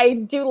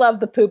 I do love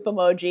the poop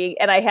emoji,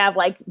 and I have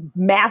like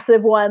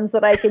massive ones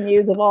that I can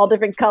use of all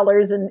different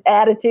colors and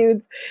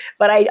attitudes.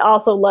 But I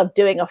also love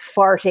doing a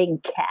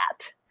farting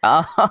cat,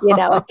 Oh,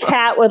 a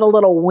cat with a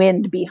little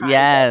wind behind it.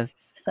 yes.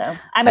 So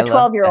I'm I a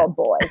love 12-year-old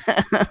boy.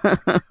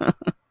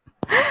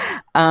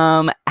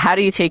 How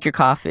do you take your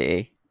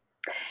coffee?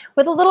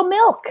 With a little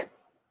milk.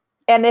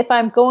 And if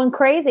I'm going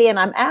crazy and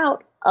I'm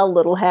out, a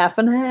little half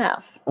and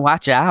half.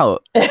 Watch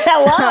out.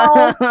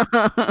 Hello.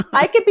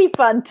 I could be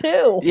fun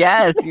too.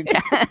 Yes, you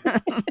can.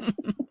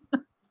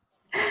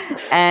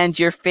 And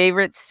your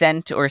favorite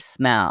scent or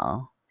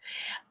smell?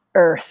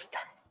 Earth.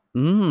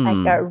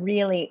 Mm. Like a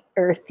really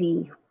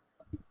earthy,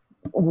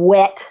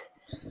 wet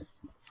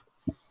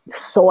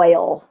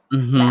soil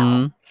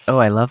smell. Oh,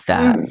 I love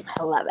that.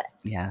 I love it.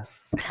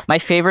 Yes. My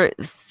favorite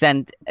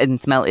scent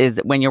and smell is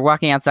when you're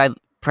walking outside,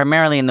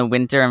 primarily in the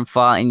winter and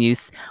fall, and you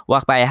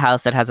walk by a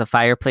house that has a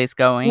fireplace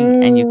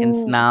going and you can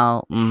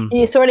smell.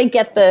 You sort of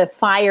get the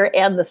fire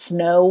and the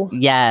snow.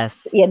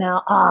 Yes.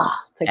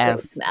 It's a great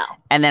smell.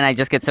 And then I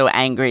just get so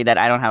angry that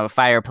I don't have a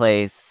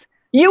fireplace.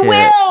 You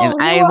will.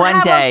 And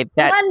one day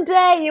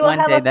you will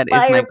have a that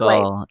fireplace. Is my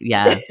goal.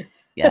 Yes.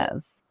 Yes.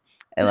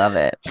 I love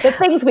it. The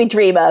things we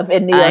dream of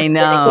in New York City.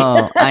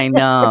 I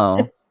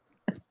know.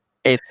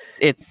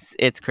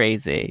 It's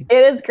crazy.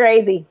 It is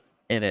crazy.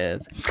 It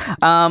is.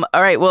 All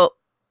right. Well,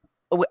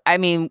 I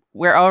mean,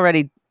 we're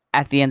already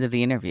at the end of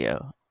the interview.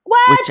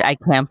 What? Which I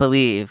can't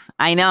believe.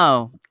 I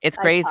know. It's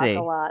crazy. I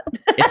talk a lot.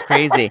 It's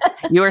crazy.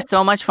 You are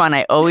so much fun.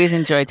 I always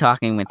enjoy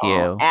talking with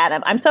you.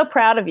 Adam, I'm so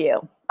proud of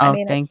you.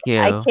 Thank you.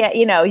 I can't,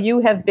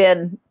 you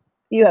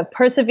have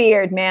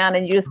persevered, man,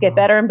 and you just get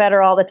better and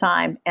better all the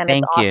time. And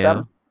it's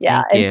awesome.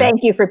 Yeah.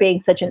 Thank you for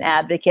being such an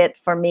advocate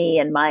for me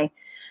and my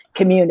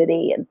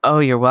community. And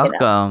you're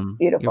welcome. It's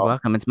beautiful. You're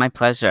welcome. It's my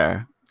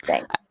pleasure.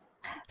 Thanks.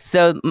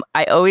 So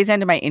I always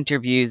end my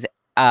interviews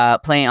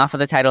playing off of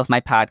the title of my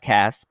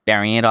podcast,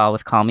 Bearing It All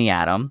with Call Me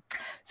Adam.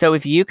 So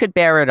if you could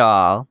bear it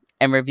all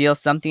and reveal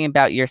something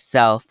about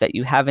yourself that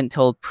you haven't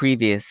told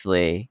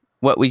previously,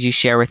 what would you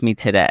share with me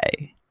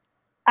today?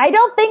 I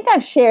don't think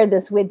I've shared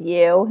this with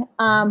you,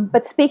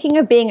 but speaking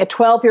of being a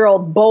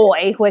 12-year-old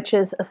boy, which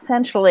is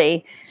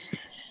essentially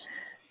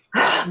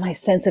my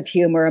sense of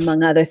humor,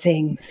 among other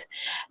things.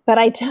 But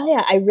I tell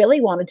you, I really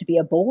wanted to be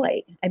a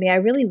boy. I mean, I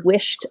really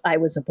wished I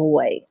was a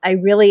boy. I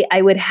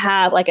would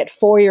have, like at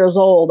 4 years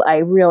old, I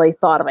really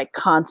thought if I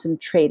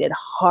concentrated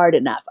hard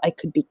enough, I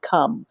could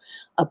become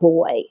a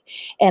boy.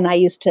 And I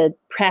used to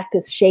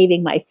practice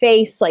shaving my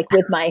face, like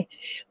with my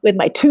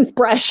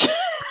toothbrush.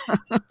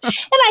 And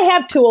I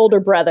have 2 older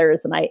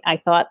brothers, and I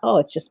thought,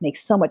 it just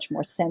makes so much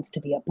more sense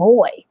to be a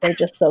boy. They're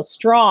just so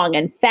strong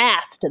and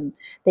fast, and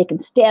they can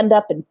stand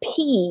up and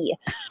pee.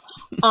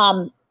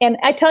 And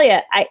I tell you,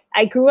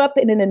 I grew up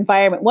in an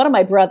environment. One of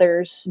my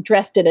brothers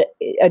dressed in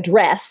a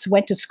dress,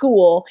 went to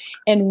school,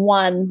 and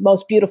won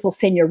Most Beautiful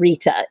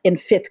Senorita in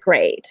 5th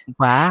grade.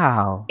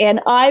 Wow.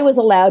 And I was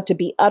allowed to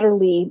be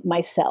utterly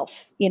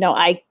myself.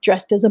 I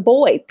dressed as a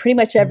boy pretty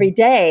much every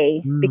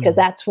day because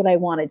that's what I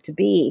wanted to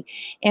be.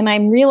 And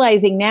I'm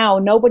realizing now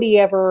nobody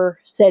ever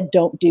said,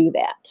 don't do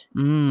that.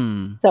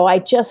 So I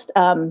just,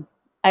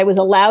 I was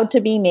allowed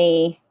to be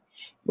me,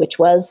 which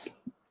was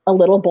a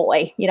little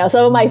boy.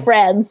 Some of my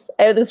friends,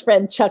 I have this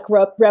friend, Chuck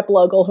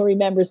Replogle, who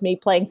remembers me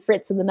playing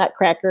Fritz in the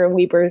Nutcracker, and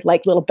we were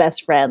like little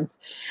best friends.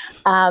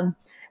 I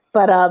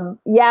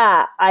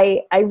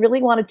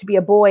really wanted to be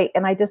a boy,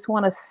 and I just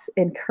want to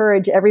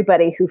encourage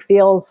everybody who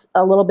feels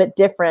a little bit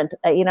different.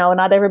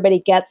 Not everybody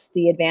gets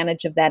the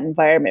advantage of that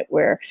environment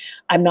where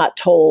I'm not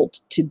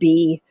told to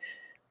be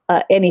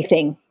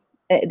anything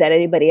that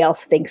anybody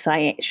else thinks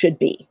I should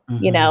be.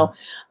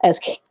 As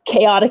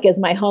chaotic as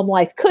my home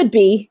life could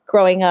be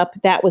growing up,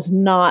 that was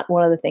not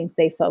one of the things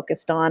they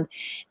focused on.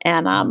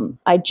 And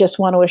I just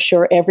want to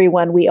assure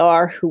everyone we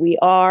are who we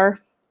are.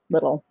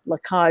 Little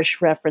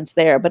Lacage reference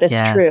there, but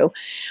it's true.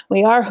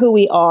 We are who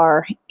we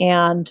are,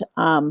 and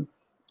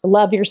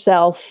love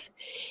yourself,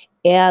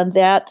 and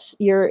that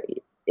your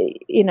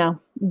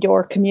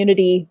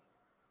community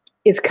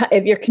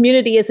if your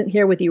community isn't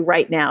here with you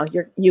right now,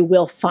 you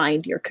will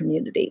find your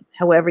community.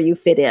 However you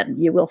fit in,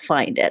 you will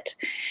find it.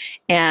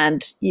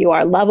 And you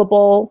are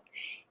lovable,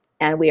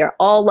 and we are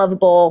all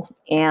lovable.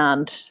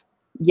 And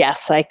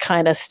yes, I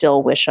kind of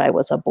still wish I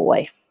was a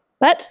boy,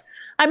 but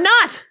I'm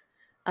not.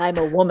 I'm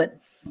a woman,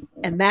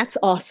 and that's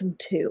awesome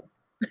too.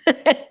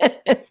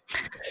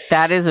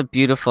 That is a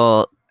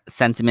beautiful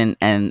sentiment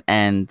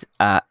and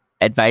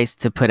advice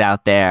to put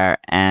out there.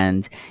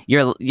 And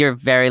you're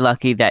very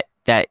lucky that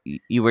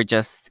you were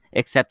just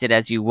accepted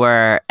as you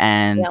were,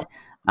 and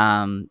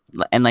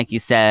like you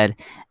said,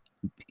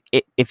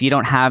 if you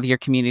don't have your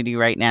community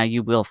right now,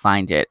 you will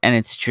find it. And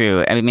it's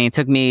true. I mean, it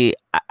took me,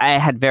 I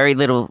had very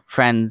little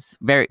friends,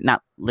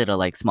 not little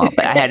like small,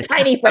 but I had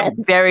tiny friends,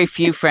 very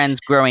few friends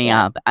growing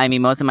up. I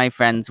mean, most of my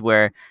friends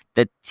were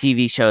the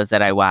TV shows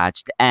that I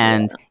watched,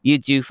 and you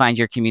do find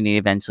your community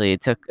eventually.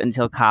 It took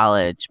until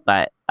college,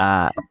 but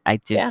I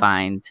did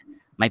find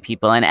my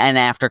people, and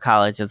after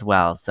college as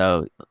well.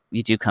 So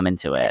you do come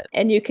into it.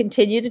 And you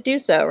continue to do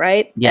so,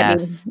 right? Yes. I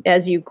mean,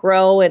 as you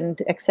grow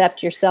and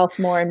accept yourself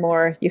more and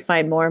more, you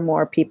find more and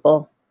more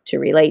people to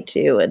relate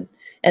to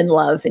and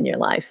love in your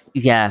life.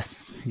 Yes.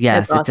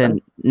 That's awesome.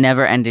 It's a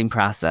never-ending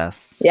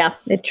process. Yeah,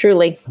 it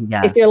truly.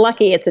 Yes. If you're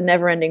lucky, it's a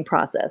never-ending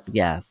process.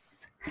 Yes.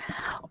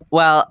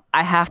 Well,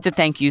 I have to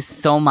thank you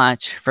so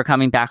much for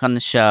coming back on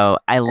the show.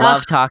 I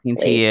love talking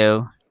to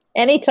you.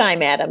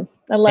 Anytime, Adam.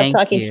 I love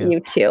talking to you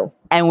too.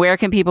 And where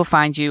can people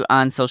find you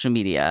on social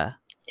media?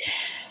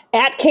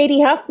 At Cady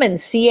Huffman,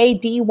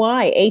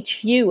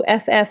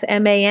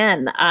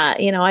 CadyHuffman.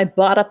 I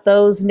bought up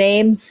those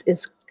names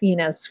as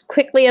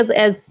quickly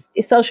as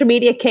social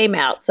media came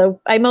out. So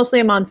I mostly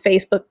am on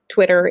Facebook,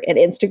 Twitter, and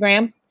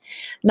Instagram.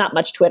 Not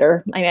much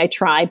Twitter. I mean, I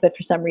try, but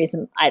for some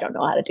reason, I don't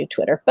know how to do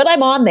Twitter. But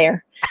I'm on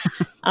there.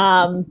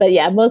 But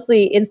yeah,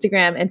 mostly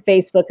Instagram and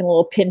Facebook and a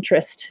little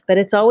Pinterest. But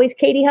it's always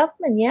Cady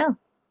Huffman. Yeah.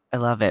 I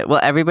love it. Well,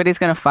 everybody's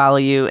going to follow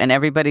you, and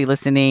everybody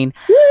listening,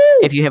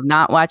 if you have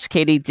not watched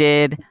Cady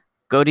Did,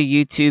 go to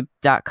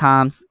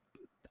youtube.com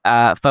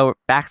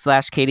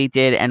 /Cady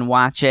Did and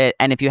watch it.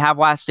 And if you have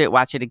watched it,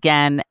 watch it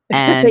again.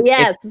 And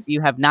if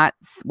you have not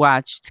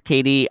watched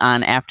Cady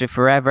on After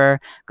Forever,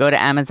 go to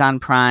Amazon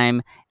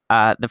Prime.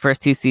 The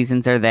first 2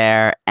 seasons are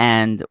there,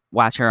 and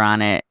watch her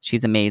on it.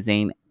 She's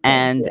amazing.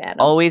 And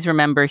always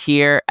remember,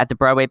 here at the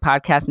Broadway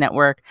Podcast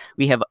Network,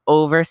 we have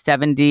over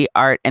 70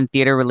 art and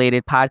theater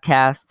related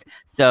podcasts.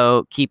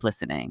 So keep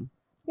listening.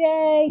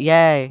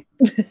 Yay.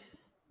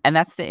 And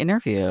that's the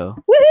interview.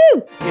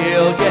 Woohoo!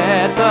 He'll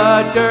get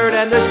the dirt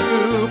and the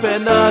scoop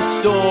and the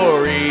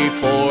story,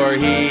 for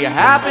he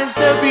happens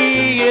to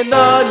be in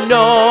the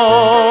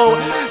know.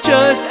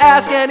 Just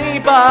ask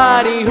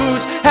anybody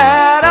who's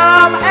had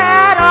Adam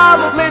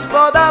lives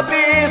for the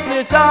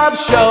business of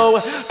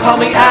show.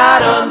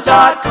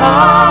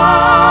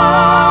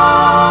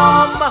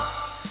 CallMeAdam.com.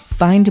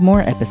 Find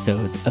more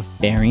episodes of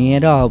Burying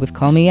It All with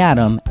Call Me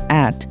Adam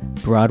at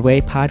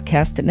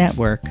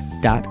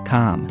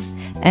BroadwayPodcastNetwork.com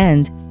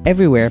and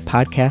everywhere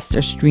podcasts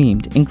are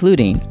streamed,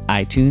 including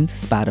iTunes,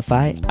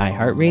 Spotify,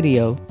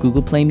 iHeartRadio,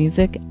 Google Play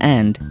Music,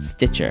 and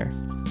Stitcher.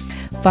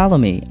 Follow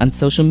me on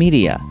social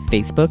media,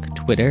 Facebook,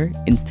 Twitter,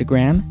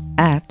 Instagram,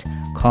 at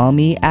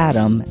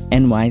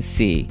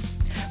CallMeAdamNYC.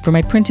 For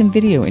my print and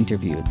video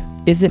interviews,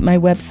 visit my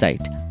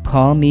website,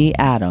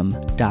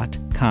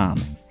 callmeadam.com.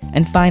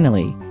 And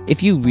finally,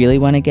 if you really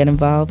want to get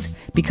involved,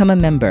 become a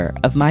member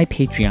of my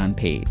Patreon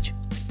page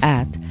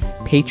at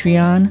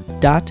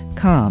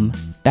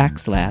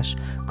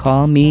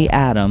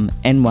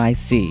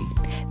patreon.com/CallMeAdamNYC.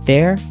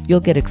 There, you'll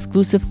get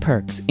exclusive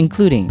perks,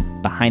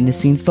 including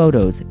behind-the-scenes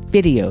photos,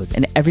 videos,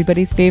 and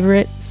everybody's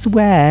favorite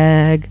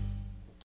swag.